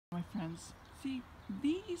friends, see,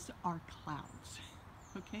 these are clouds,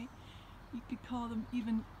 okay? You could call them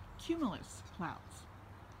even cumulus clouds.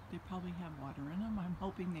 They probably have water in them. I'm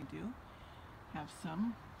hoping they do have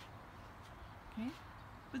some, okay?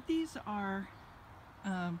 But these are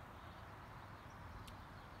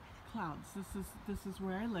clouds. This is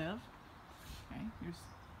where I live, okay? Here's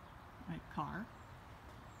my car,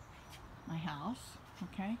 my house,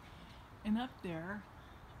 okay? And up there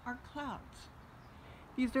are clouds.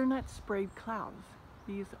 These are not sprayed clouds.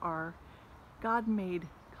 These are God-made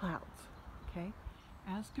clouds, okay?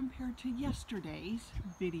 As compared to yesterday's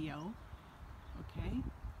video, okay?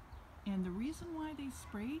 And the reason why they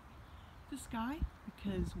sprayed the sky,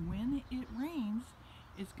 because when it rains,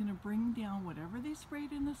 it's going to bring down whatever they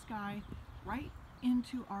sprayed in the sky right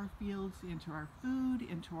into our fields, into our food,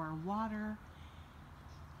 into our water,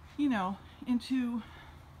 you know, into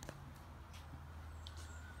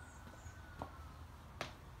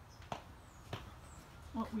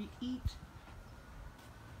what we eat,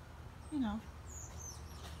 you know,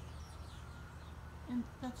 and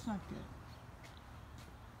that's not good.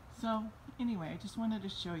 So anyway, I just wanted to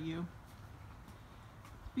show you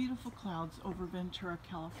beautiful clouds over Ventura,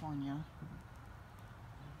 California,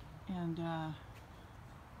 and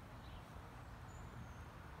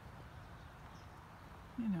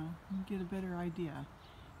you know, you get a better idea.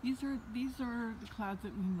 These are the clouds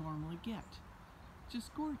that we normally get.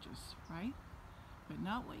 Just gorgeous, right? But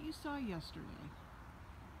not what you saw yesterday.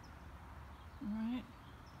 All right.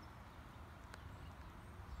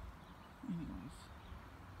 Anyways,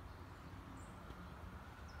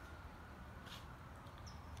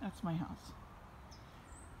 that's my house.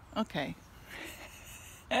 Okay.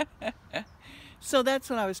 So that's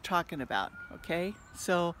what I was talking about, okay?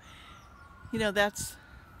 So, you know, that's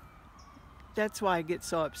why I get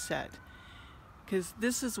so upset, because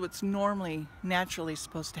this is what's normally, naturally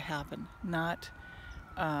supposed to happen, not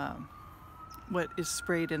what is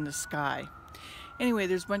sprayed in the sky. Anyway,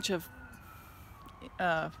 there's a bunch of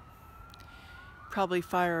probably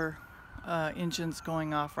fire engines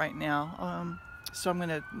going off right now, so I'm going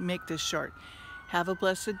to make this short. Have a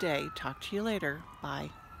blessed day. Talk to you later. Bye.